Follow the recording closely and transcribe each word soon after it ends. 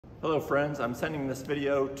Hello friends, I'm sending this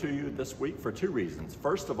video to you this week for two reasons.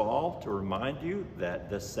 First of all, to remind you that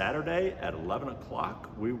this Saturday at 11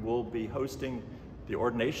 o'clock, we will be hosting the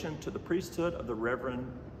ordination to the priesthood of the Reverend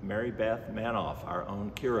Mary Beth Manoff, our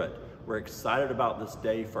own curate. We're excited about this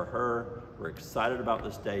day for her. We're excited about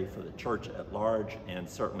this day for the church at large and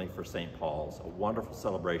certainly for St. Paul's. A wonderful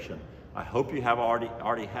celebration. I hope you have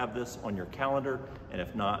already have this on your calendar, and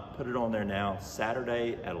if not, put it on there now,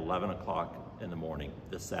 Saturday at 11 o'clock in the morning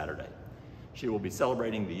this Saturday. She will be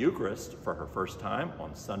celebrating the Eucharist for her first time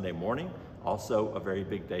on Sunday morning, also a very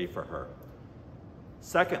big day for her.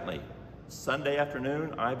 Secondly, Sunday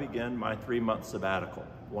afternoon, I begin my 3-month sabbatical.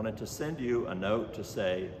 Wanted to send you a note to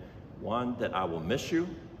say, one, that I will miss you,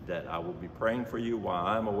 that I will be praying for you while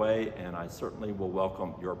I'm away, and I certainly will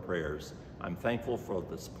welcome your prayers. I'm thankful for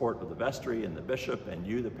the support of the vestry and the bishop and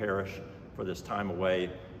you, the parish, for this time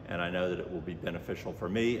away, and I know that it will be beneficial for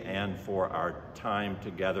me and for our time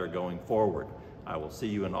together going forward. I will see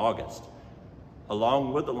you in August.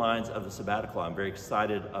 Along with the lines of the sabbatical, I'm very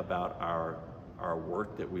excited about our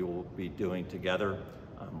work that we will be doing together,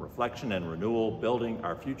 reflection and renewal, building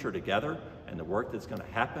our future together, and the work that's going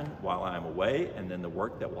to happen while I'm away, and then the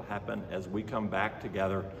work that will happen as we come back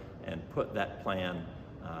together and put that plan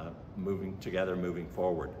moving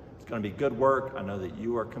forward. It's going to be good work. I know that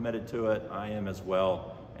you are committed to it. I am as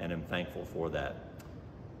well, and am thankful for that.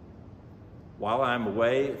 While I'm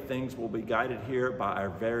away, things will be guided here by our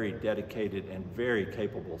very dedicated and very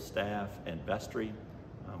capable staff and vestry.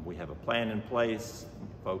 We have a plan in place.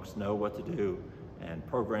 Folks know what to do, and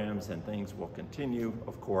programs and things will continue,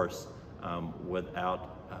 of course,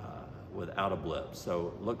 without a blip.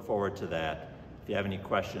 So look forward to that. If you have any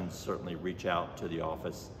questions, certainly reach out to the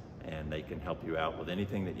office and they can help you out with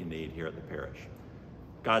anything that you need here at the parish.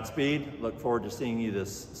 Godspeed. Look forward to seeing you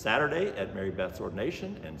this Saturday at Mary Beth's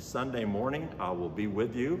ordination, and Sunday morning I will be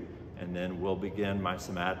with you, and then we'll begin my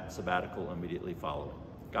sabbatical immediately following.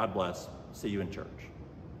 God bless. See you in church.